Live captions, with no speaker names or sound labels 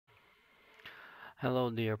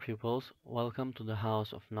Hello, dear pupils. Welcome to the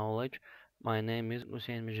House of Knowledge. My name is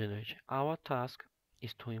Hussein Mijinovic. Our task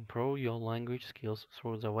is to improve your language skills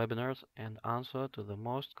through the webinars and answer to the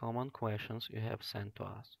most common questions you have sent to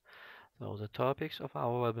us. So the topics of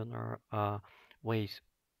our webinar are ways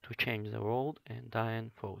to change the world and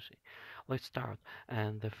Dian fossey. Let's start.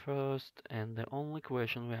 And the first and the only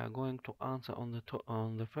question we are going to answer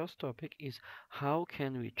on the first topic is how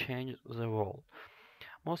can we change the world?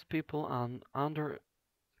 Most people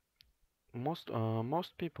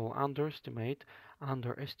most people underestimate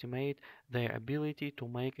their ability to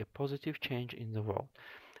make a positive change in the world.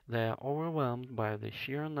 They are overwhelmed by the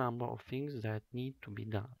sheer number of things that need to be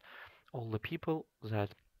done. All the people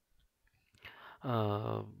that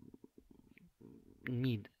uh,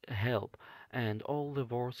 need help, and all the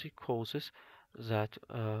worthy causes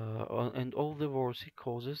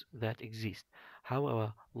that exist.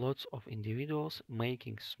 However, lots of individuals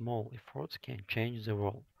making small efforts can change the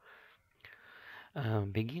world.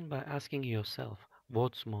 Begin by asking yourself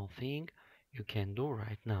what small thing you can do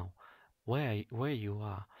right now, where you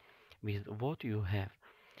are, with what you have.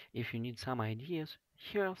 If you need some ideas,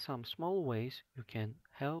 here are some small ways you can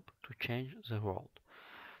help to change the world.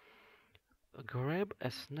 Grab a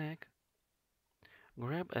snack,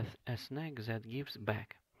 grab a snack that gives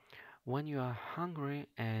back. When you are hungry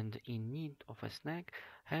and in need of a snack,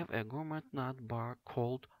 have a gourmet nut bar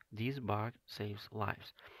called "This bar saves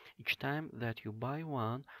lives." Each time that you buy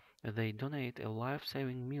one, they donate a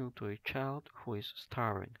life-saving meal to a child who is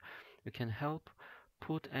starving. You can help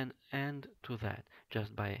put an end to that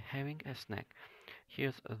just by having a snack.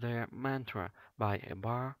 Here's their mantra: buy a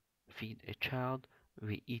bar, feed a child,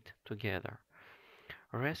 we eat together.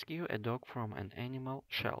 Rescue a dog from an animal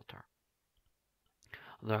shelter.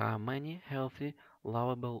 There are many healthy,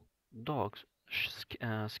 lovable dogs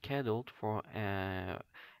scheduled for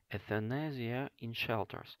euthanasia in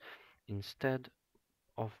shelters. Instead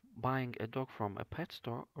of buying a dog from a pet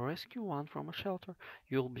store, rescue one from a shelter.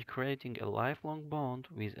 You'll be creating a lifelong bond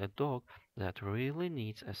with a dog that really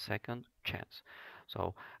needs a second chance.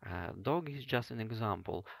 So, dog is just an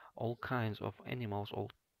example. All kinds of animals,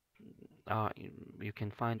 you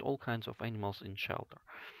can find all kinds of animals in shelter.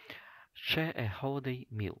 Share a holiday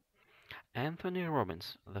meal. Anthony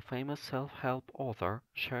Robbins, the famous self-help author,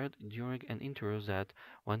 shared during an interview that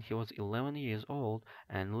when he was 11 years old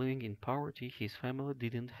and living in poverty, his family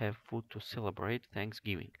didn't have food to celebrate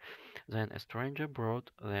Thanksgiving. Then a stranger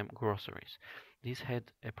brought them groceries. This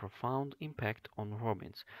had a profound impact on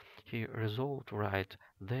Robbins. He resolved right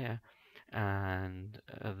there and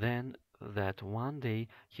then that one day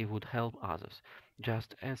he would help others,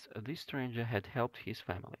 just as this stranger had helped his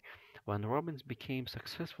family. When Robbins became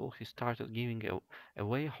successful, he started giving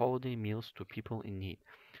away holiday meals to people in need.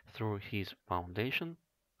 Through his foundation,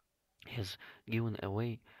 he has given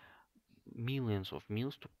away millions of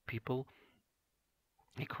meals to people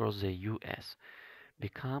across the US.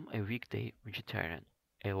 Become a weekday vegetarian.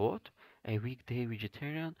 A what? A weekday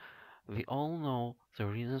vegetarian? We all know the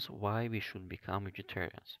reasons why we should become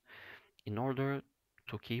vegetarians. In order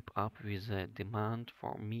to keep up with the demand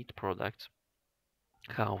for meat products,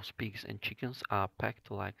 cows, pigs, and chickens are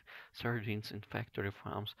packed like sardines in factory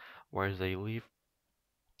farms where they live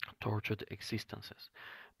tortured existences.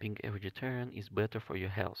 Being a vegetarian is better for your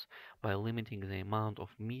health. By limiting the amount of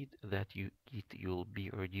meat that you eat, you'll be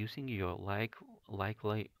reducing your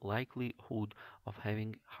likelihood of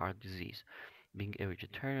having heart disease. Being a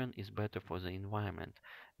vegetarian is better for the environment.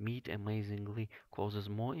 Meat amazingly causes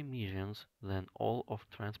more emissions than all of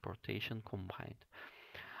transportation combined.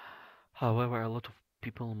 However, a lot of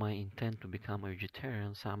people may intend to become a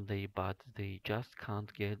vegetarian someday, but they just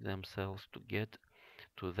can't get themselves to get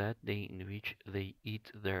to that day in which they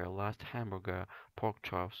eat their last hamburger, pork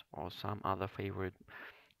chops, or some other favorite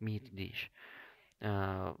meat dish.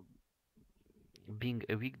 Uh, Being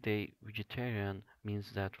a weekday vegetarian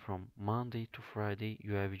means that from Monday to Friday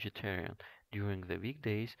you are vegetarian. During the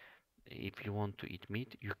weekdays, if you want to eat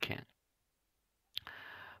meat, you can.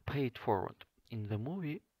 Pay it forward. In the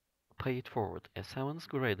movie Pay It Forward, a seventh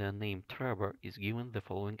grader named Trevor is given the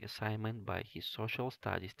following assignment by his social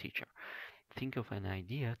studies teacher. Think of an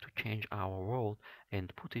idea to change our world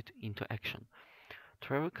and put it into action.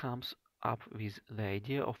 Trevor comes up with the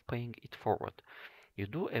idea of paying it forward. You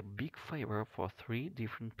do a big favor for three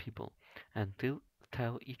different people and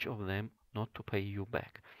tell each of them not to pay you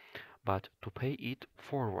back, but to pay it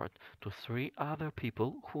forward to three other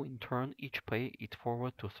people who in turn each pay it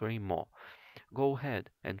forward to three more. Go ahead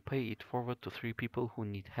and pay it forward to three people who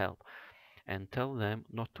need help and tell them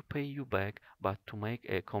not to pay you back but to make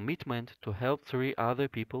a commitment to help three other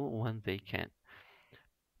people when they can.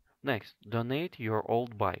 Next, donate your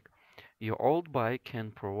old bike. Your old bike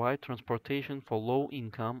can provide transportation for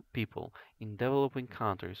low-income people in developing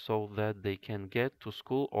countries so that they can get to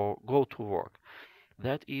school or go to work.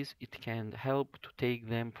 That is, it can help to take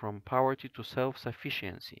them from poverty to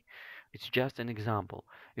self-sufficiency. It's just an example.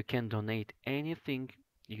 You can donate anything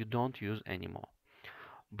you don't use anymore.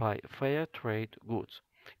 Buy fair trade goods.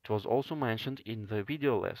 It was also mentioned in the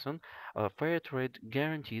video lesson, fair trade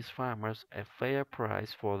guarantees farmers a fair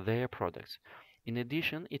price for their products. In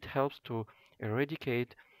addition, it helps to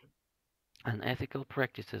eradicate unethical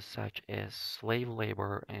practices such as slave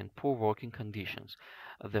labor and poor working conditions.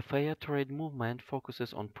 The fair trade movement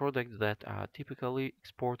focuses on products that are typically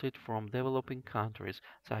exported from developing countries,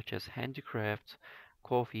 such as handicrafts,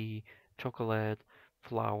 coffee, chocolate,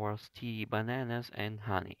 flowers, tea, bananas, and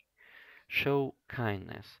honey. Show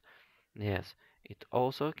kindness. Yes, it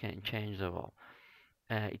also can change the world.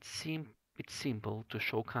 It's simple to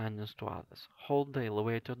show kindness to others. Hold the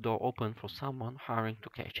elevator door open for someone hurrying to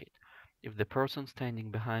catch it. If the person standing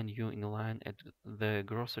behind you in line at the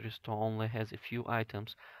grocery store only has a few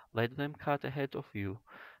items, let them cut ahead of you.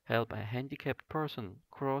 Help a handicapped person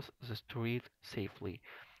cross the street safely.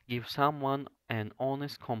 Give someone an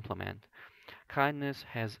honest compliment. Kindness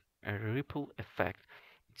has a ripple effect.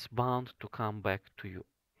 It's bound to come back to you.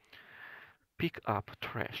 Pick up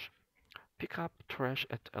trash. Pick up trash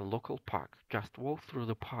at a local park. Just walk through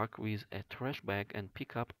the park with a trash bag and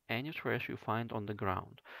pick up any trash you find on the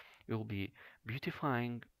ground. You'll be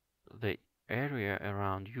beautifying the area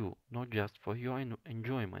around you, not just for your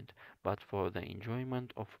enjoyment, but for the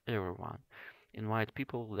enjoyment of everyone. Invite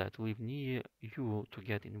people that live near you to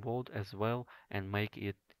get involved as well and make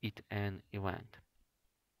it an event.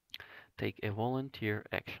 Take a volunteer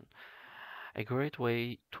action. A great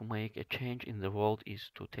way to make a change in the world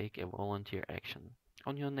is to take a volunteer action.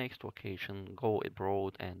 On your next vacation, go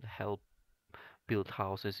abroad and help build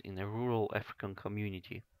houses in a rural African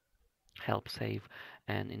community. Help save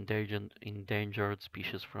an endangered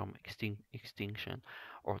species from extinction,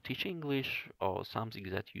 or teach English or something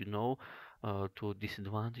that you know to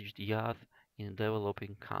disadvantaged youth in a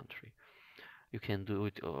developing country. You can do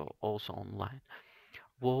it also online.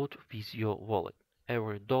 Vote with your wallet.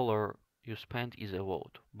 Every dollar you spend is a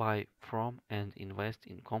vote. Buy from and invest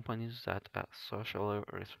in companies that are socially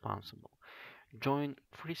responsible. Join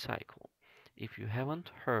FreeCycle. If you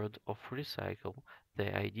haven't heard of FreeCycle,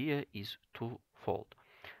 the idea is twofold.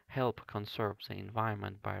 Help conserve the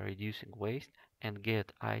environment by reducing waste and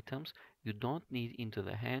get items you don't need into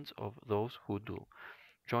the hands of those who do.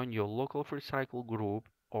 Join your local recycle group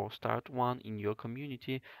or start one in your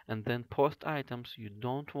community and then post items you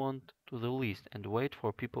don't want to the list and wait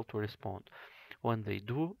for people to respond. When they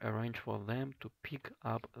do, arrange for them to pick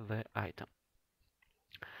up the item.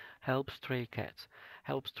 Help stray cats.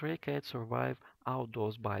 Help stray cats survive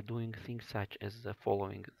outdoors by doing things such as the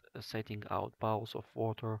following: setting out bowls of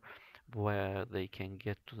water where they can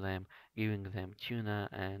get to them, giving them tuna,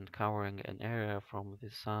 and covering an area from the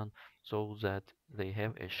sun so that they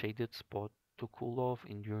have a shaded spot to cool off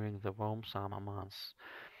in during the warm summer months.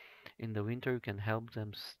 In the winter, you can help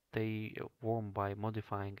them stay warm by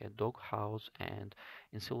modifying a dog house and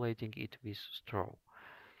insulating it with straw.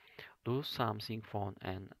 Do something for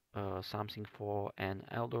an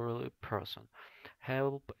elderly person.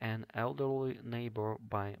 Help an elderly neighbor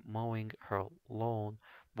by mowing her lawn,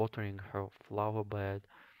 watering her flower bed,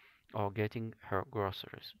 or getting her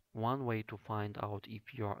groceries. One way to find out if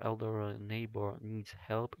your elderly neighbor needs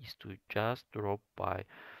help is to just drop by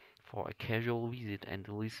for a casual visit and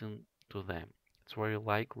listen to them. It's very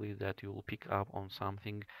likely that you will pick up on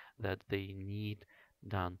something that they need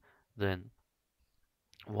done. Then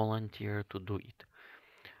volunteer to do it.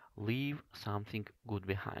 Leave something good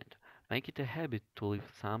behind. Make it a habit to leave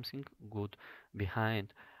something good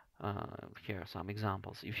behind. Here are some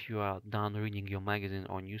examples. If you are done reading your magazine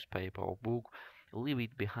or newspaper or book, leave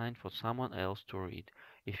it behind for someone else to read.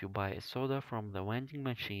 If you buy a soda from the vending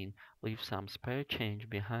machine, leave some spare change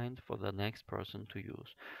behind for the next person to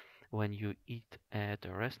use. When you eat at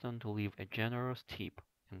a restaurant, leave a generous tip,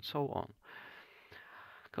 and so on.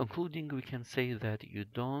 Concluding, we can say that you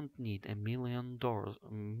don't need $1 million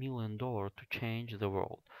to change the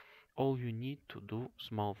world. All you need to do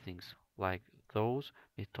small things like those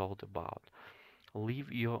we talked about.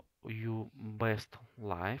 Live your best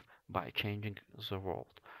life by changing the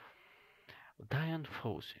world. Dian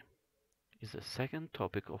fossey is the second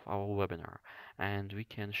topic of our webinar, and we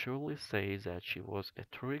can surely say that she was a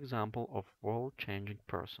true example of world-changing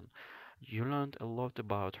person. You learned a lot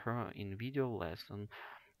about her in video lesson,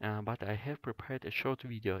 but I have prepared a short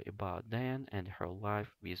video about Dian and her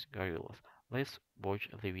life with gorillas. Let's watch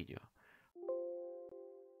the video.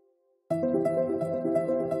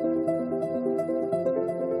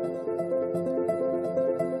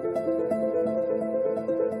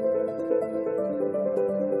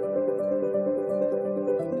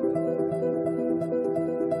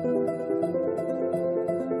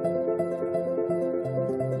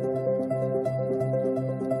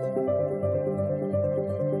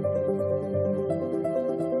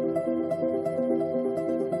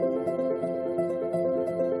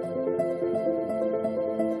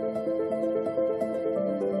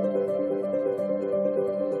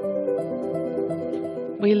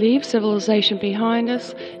 We leave civilization behind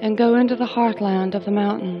us and go into the heartland of the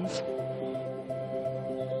mountains.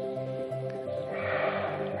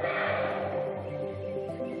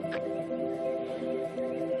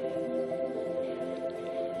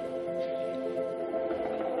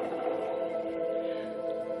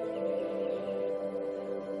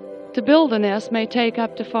 To build a nest may take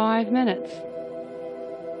up to 5 minutes.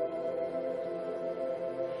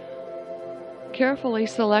 Carefully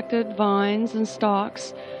selected vines and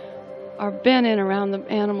stalks are bent in around the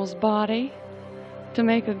animal's body to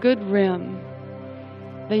make a good rim.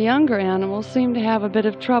 The younger animals seem to have a bit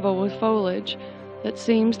of trouble with foliage that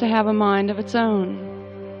seems to have a mind of its own.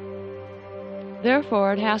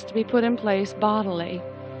 Therefore, it has to be put in place bodily.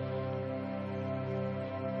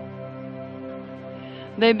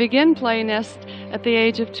 They begin play nest at the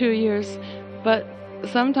age of 2 years, but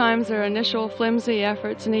sometimes their initial flimsy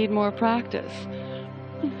efforts need more practice.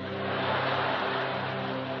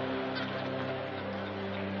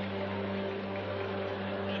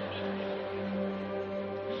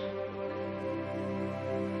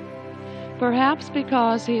 Perhaps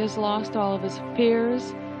because he has lost all of his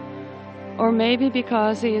peers, or maybe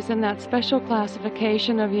because he is in that special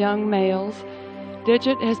classification of young males,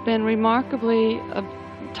 Digit has been remarkably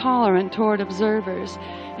tolerant toward observers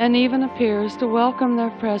and even appears to welcome their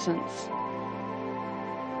presence.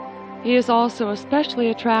 He is also especially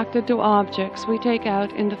attracted to objects we take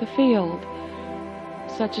out into the field,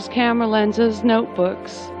 such as camera lenses,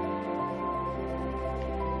 notebooks,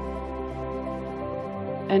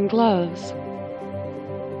 and gloves.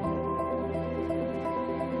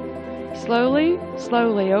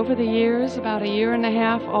 Slowly, over the years, about a year and a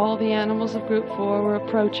half, all the animals of Group 4 were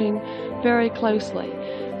approaching very closely,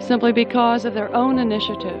 simply because of their own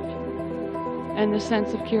initiative and the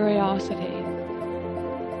sense of curiosity.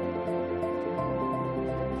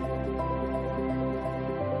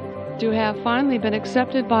 To have finally been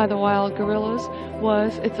accepted by the wild gorillas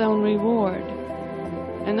was its own reward,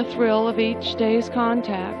 and the thrill of each day's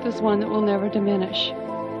contact is one that will never diminish.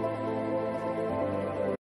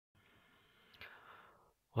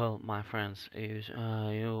 Well, my friends, you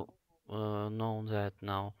know that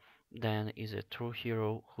now, Dan is a true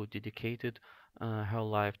hero who dedicated her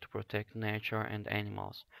life to protect nature and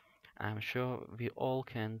animals. I'm sure we all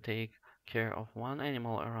can take care of one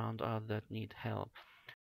animal around us that need help.